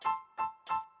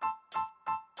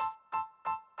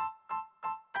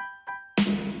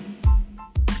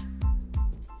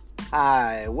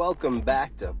Hi, welcome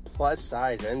back to Plus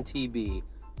Size MTB.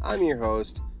 I'm your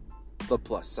host, the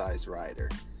Plus Size Rider.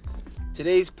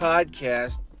 Today's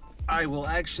podcast, I will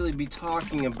actually be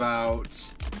talking about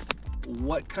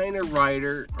what kind of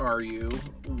rider are you,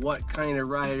 what kind of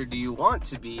rider do you want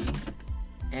to be,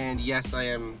 and yes, I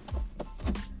am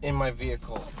in my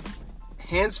vehicle.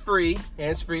 Hands-free,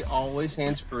 always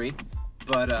hands-free,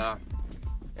 but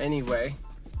anyway,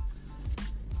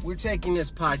 we're taking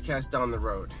this podcast down the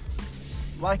road.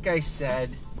 Like I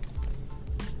said,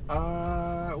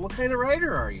 what kind of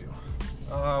rider are you?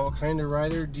 What kind of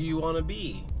rider do you want to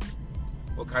be?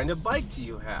 What kind of bike do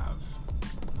you have?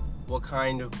 What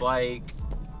kind of bike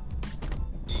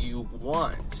do you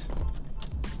want?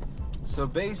 So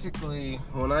basically,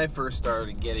 when I first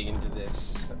started getting into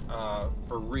this,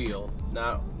 for real,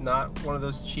 not one of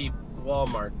those cheap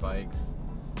Walmart bikes,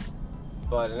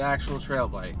 but an actual trail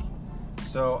bike.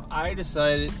 So I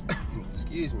decided,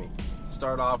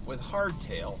 start off with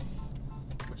hardtail,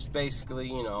 which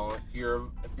basically, if you're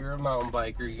a mountain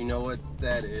biker, you know what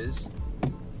that is.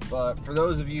 But for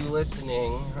those of you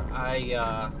listening,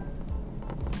 I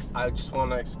just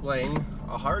want to explain.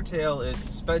 A hardtail is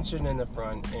suspension in the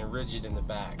front and rigid in the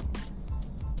back.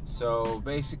 So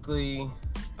basically,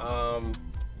 I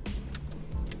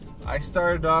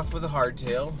started off with a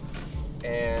hardtail,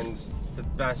 and the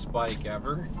best bike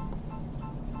ever.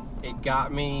 It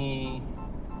got me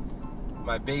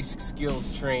my basic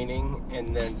skills training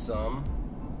and then some.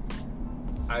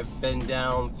 I've been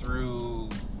down through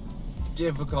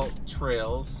difficult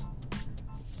trails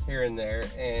here and there,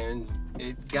 and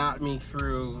it got me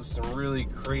through some really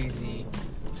crazy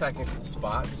technical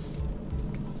spots.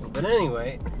 But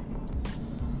anyway,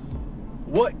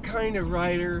 what kind of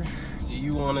rider do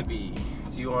you want to be?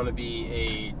 Do you want to be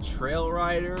a trail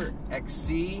rider,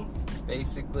 XC,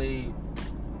 basically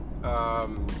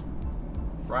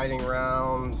riding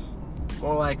around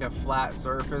more like a flat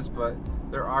surface, but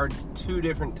there are three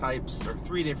different types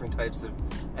of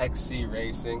XC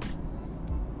racing.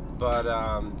 But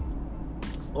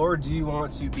or do you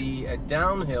want to be a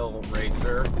downhill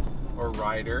racer or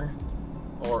rider,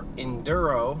 or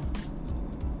enduro,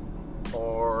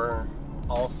 or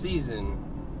all season?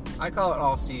 I call it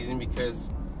all season because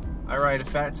I ride a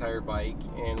fat tire bike,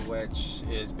 in which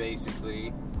is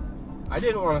basically, I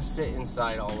didn't want to sit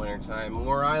inside all winter time.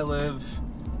 Where I live,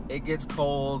 it gets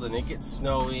cold and it gets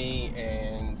snowy,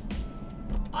 and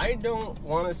I don't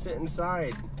want to sit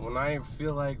inside when I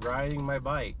feel like riding my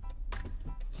bike.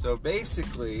 So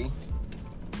basically,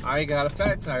 I got a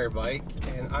fat tire bike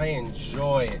and I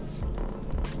enjoy it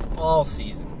all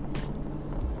season.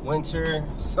 Winter,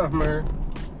 summer,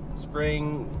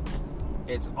 spring,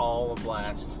 it's all a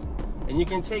blast. And you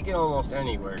can take it almost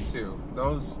anywhere too.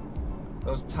 Those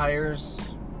tires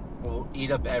will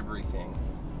eat up everything.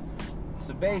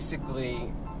 So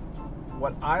basically,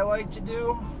 what I like to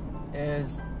do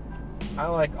is I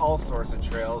like all sorts of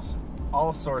trails,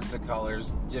 all sorts of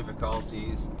colors,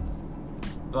 difficulties,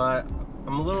 but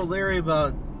I'm a little leery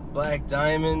about black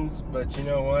diamonds, but you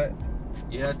know what?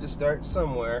 You have to start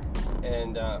somewhere.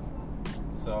 And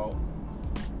so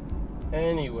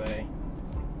anyway,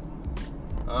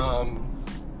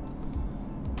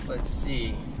 let's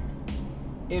see.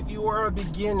 If you are a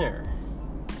beginner,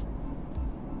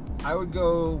 I would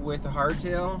go with a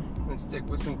hardtail and stick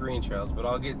with some green trails, but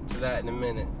I'll get to that in a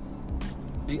minute.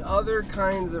 The other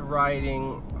kinds of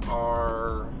riding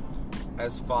are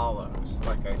as follows.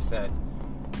 Like I said,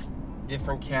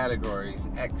 different categories: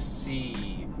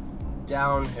 XC,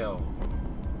 downhill,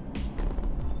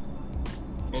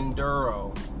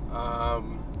 enduro.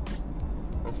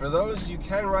 And for those, you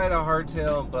can ride a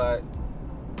hardtail, but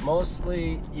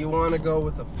mostly you want to go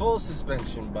with a full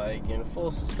suspension bike. And a full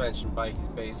suspension bike is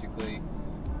basically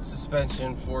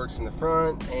suspension forks in the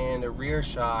front and a rear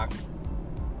shock,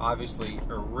 obviously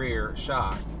a rear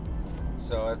shock,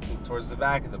 so it's towards the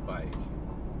back of the bike.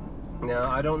 Now,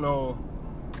 I don't know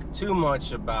too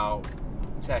much about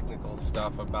technical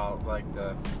stuff about like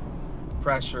the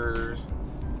pressure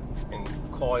and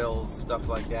coils, stuff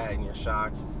like that in your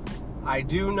shocks. I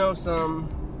do know some,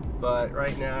 but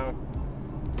right now,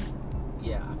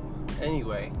 yeah.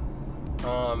 Anyway,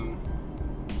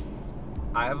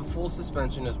 I have a full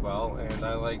suspension as well, and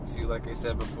I like to, like I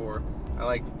said before, I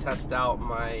like to test out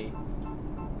my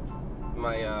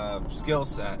skill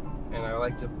set, and I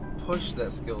like to push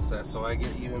that skill set so I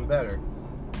get even better.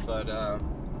 But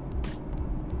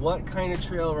what kind of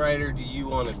trail rider do you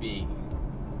want to be?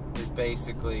 Is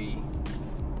basically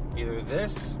either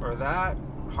this or that.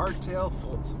 Hardtail,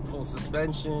 full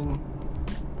suspension.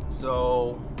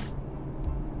 So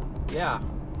yeah,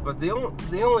 But the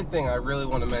only thing I really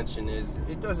want to mention is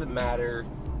it doesn't matter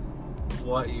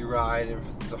what you ride, if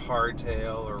it's a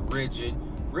hardtail or rigid.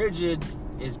 Rigid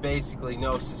is basically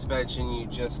no suspension. You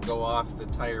just go off the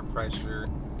tire pressure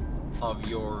of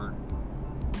your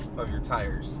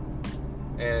tires,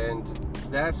 and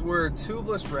that's where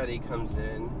tubeless ready comes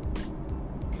in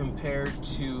compared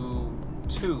to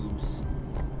tubes.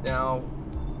 Now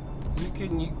you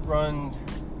can run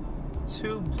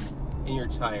tubes in your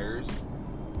tires,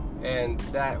 and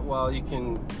that, well,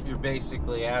 you're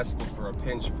basically asking for a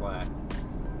pinch flat.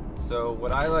 So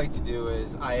what I like to do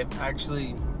is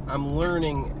I'm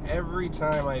learning every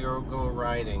time I go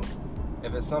riding.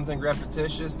 If it's something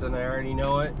repetitious, then I already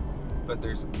know it, but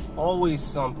there's always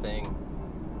something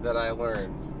that I learn,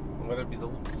 whether it be the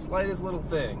slightest little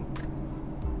thing.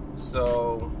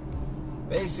 So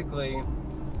basically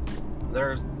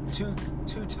there's two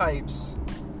types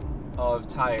of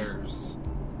tires: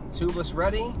 tubeless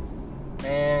ready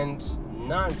and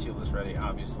non-tubeless ready,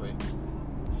 obviously.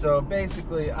 So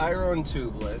basically I run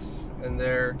tubeless, and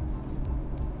they're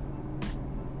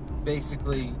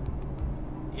basically,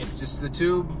 it's just the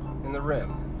tube and the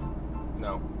rim.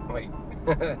 No, wait.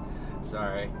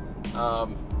 Sorry.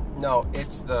 No,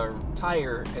 it's the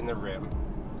tire and the rim,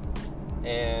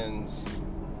 and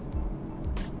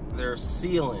they're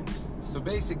sealant. So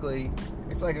basically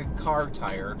it's like a car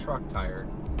tire, a truck tire.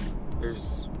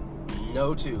 There's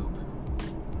no tube.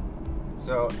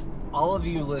 So all of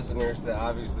you listeners that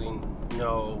obviously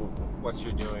know what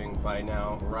you're doing by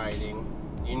now, riding,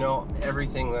 you know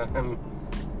everything that I'm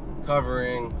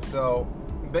covering. So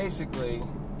basically,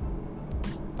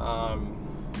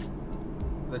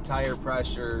 the tire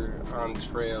pressure on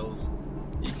trails,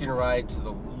 you can ride to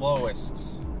the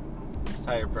lowest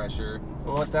tire pressure,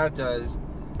 and what that does,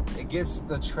 it gets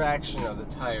the traction of the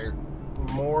tire,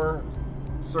 more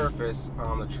surface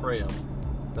on the trail.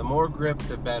 The more grip,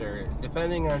 the better,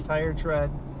 depending on tire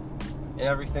tread and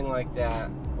everything like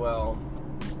that. Well,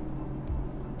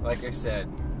 like I said,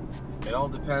 it all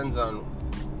depends on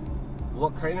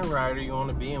what kind of rider you want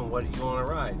to be and what you want to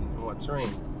ride and what terrain.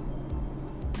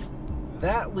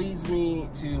 That leads me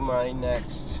to my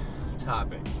next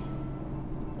topic.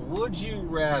 Would you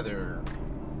rather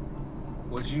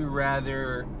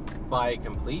buy a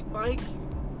complete bike,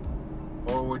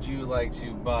 or would you like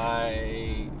to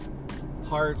buy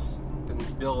parts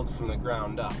and build from the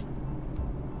ground up?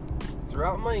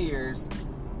 Throughout my years,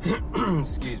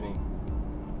 excuse me,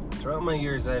 throughout my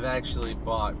years I've actually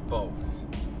bought both,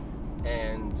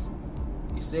 and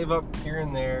you save up here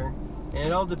and there, and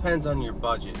it all depends on your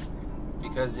budget,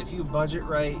 because if you budget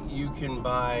right, you can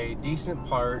buy decent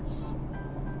parts,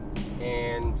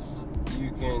 and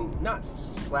you can not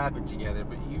slap it together,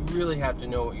 but you really have to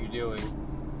know what you're doing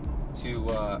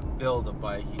to build a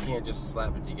bike. You can't just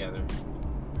slap it together,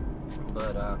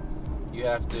 but you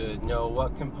have to know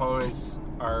what components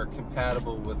are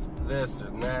compatible with this or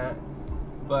that.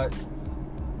 But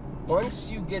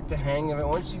once you get the hang of it,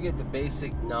 once you get the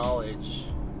basic knowledge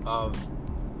of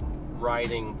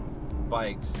riding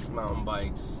bikes, mountain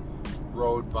bikes,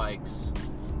 road bikes,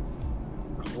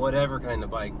 whatever kind of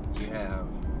bike you have,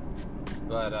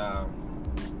 but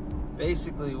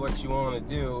basically what you want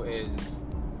to do is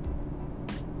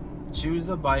choose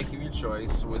a bike of your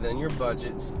choice within your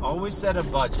budget. Always set a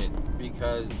budget,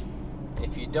 because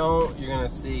if you don't, you're gonna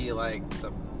see like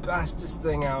the bestest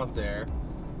thing out there.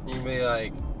 You're gonna be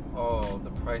like, oh,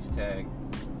 the price tag.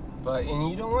 And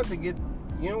you don't want to get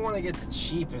the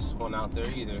cheapest one out there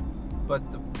either.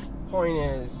 But the point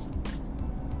is,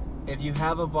 if you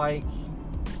have a bike,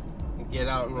 get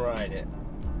out and ride it.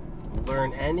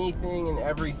 Learn anything and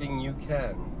everything you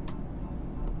can.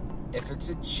 If it's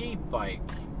a cheap bike,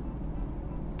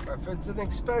 or if it's an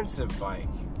expensive bike,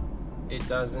 it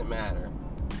doesn't matter.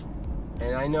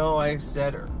 And I know I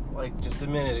said like just a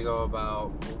minute ago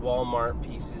about Walmart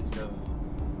pieces of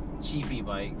cheapy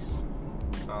bikes.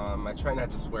 I try not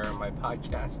to swear on my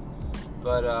podcast,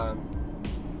 but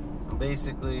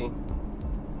basically,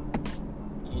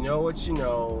 you know what you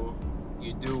know,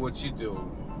 you do what you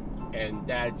do, and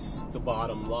that's the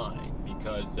bottom line,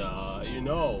 because you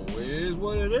know, it is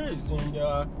what it is, and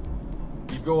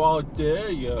you go out there,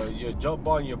 you jump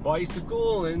on your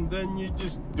bicycle, and then you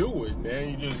just do it,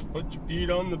 man. You just put your feet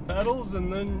on the pedals,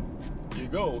 and then you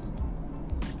go.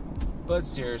 But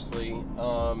seriously,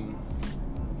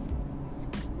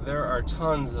 there are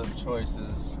tons of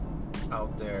choices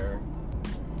out there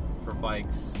for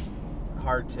bikes: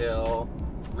 hardtail,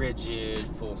 rigid,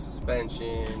 full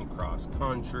suspension, cross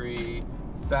country,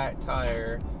 fat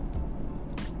tire,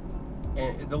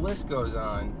 and the list goes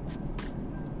on.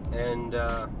 And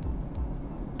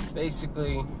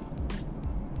basically,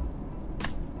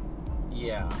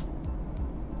 yeah.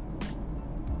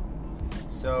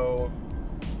 So,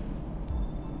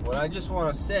 what I just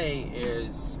want to say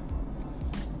is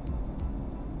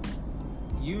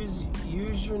use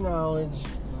your knowledge,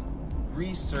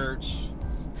 research,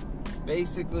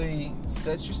 basically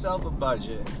set yourself a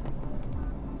budget,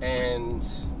 and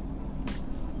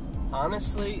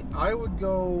honestly, I would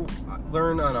go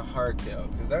learn on a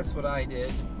hardtail, because that's what I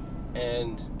did.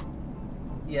 And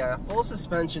yeah, full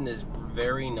suspension is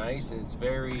very nice, and it's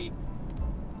very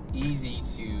easy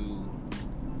to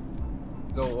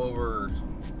go over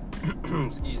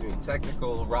excuse me,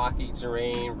 technical rocky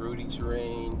terrain, rooty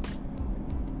terrain.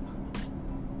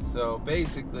 So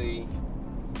basically,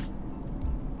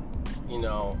 you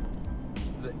know,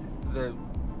 what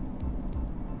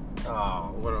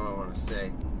do I want to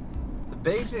say? The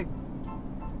basic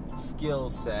skill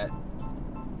set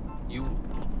you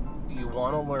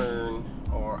want to learn,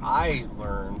 or I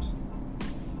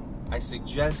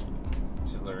suggest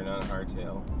to learn on a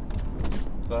hardtail.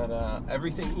 But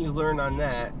everything you learn on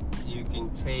that, you can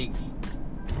take,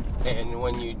 and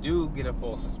when you do get a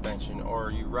full suspension,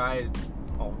 or you ride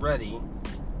already,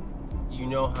 you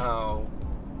know how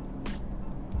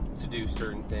to do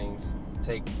certain things,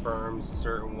 take berms a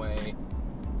certain way,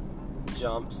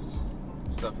 jumps,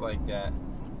 stuff like that.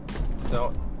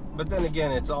 So, but then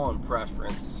again, it's all in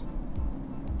preference.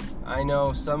 I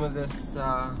know some of this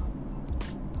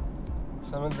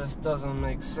doesn't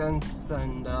make sense,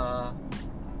 and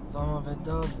some of it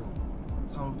doesn't.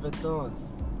 Some of it does.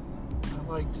 I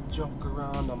like to joke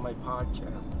around on my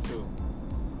podcast too.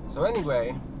 So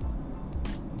anyway,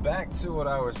 back to what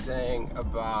I was saying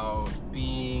about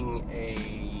being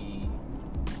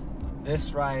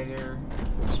this rider,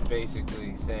 which is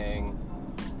basically saying,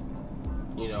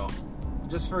 you know,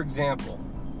 just for example,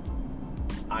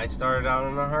 I started out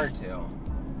on a hardtail.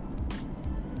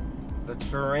 The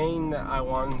terrain that I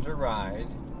wanted to ride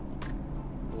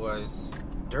was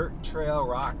dirt trail,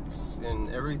 rocks, and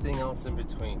everything else in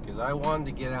between, because I wanted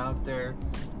to get out there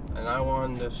and I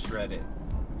wanted to shred it.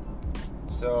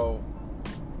 So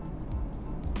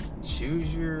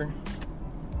choose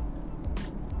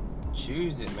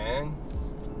it, man.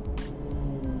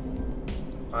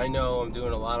 I know I'm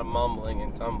doing a lot of mumbling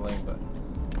and tumbling, but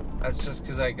that's just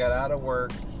because I got out of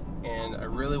work and I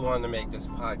really wanted to make this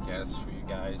podcast for you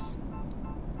guys.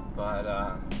 But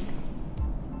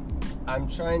I'm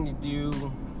trying to do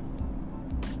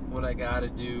what I gotta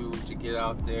do to get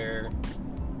out there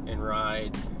and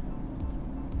ride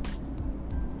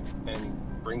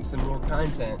and bring some more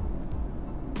content,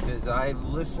 because I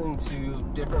listen to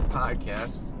different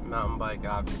podcasts, mountain bike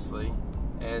obviously,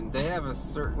 and they have a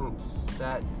certain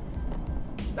set,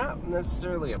 not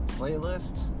necessarily a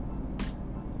playlist,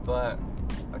 but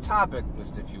a topic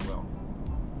list, if you will.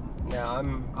 Now,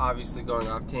 I'm obviously going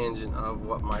off tangent of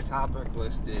what my topic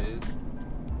list is,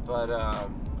 but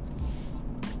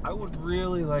I would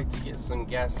really like to get some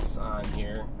guests on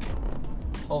here.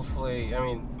 Hopefully, I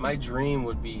mean, my dream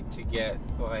would be to get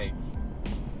like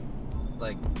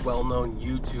well-known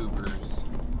YouTubers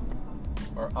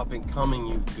or up-and-coming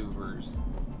YouTubers.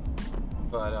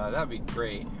 But that'd be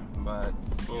great. But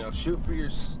you know, shoot from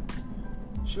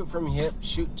your hip,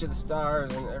 shoot to the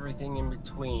stars, and everything in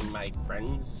between, my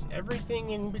friends.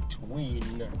 Everything in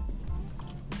between.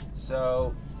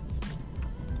 So,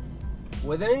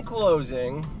 within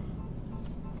closing,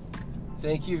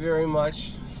 thank you very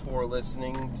much for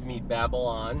listening to me babble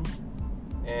on,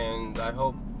 and I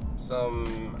hope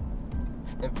some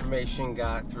information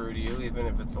got through to you, even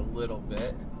if it's a little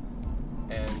bit.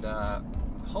 And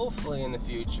hopefully in the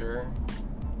future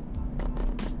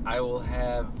I will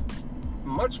have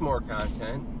much more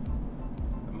content,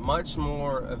 much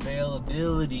more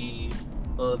availability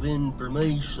of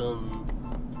information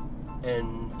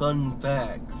and fun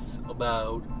facts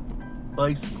about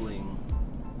bicycling,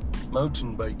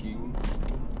 mountain biking.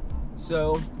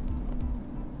 So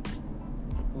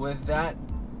with that,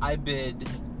 I bid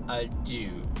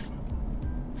adieu.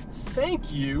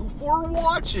 Thank you for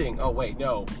watching. Oh wait,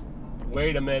 no.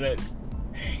 Wait a minute.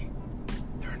 Hey,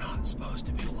 they're not supposed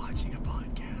to be watching a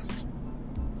podcast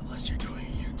unless you're doing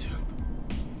a YouTube.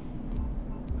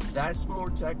 That's more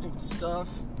technical stuff.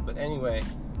 But anyway,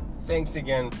 thanks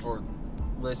again for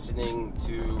listening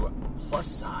to Plus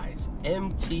Size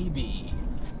MTB.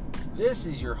 This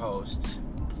is your host,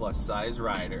 Plus Size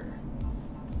Rider.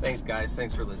 Thanks, guys.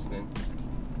 Thanks for listening.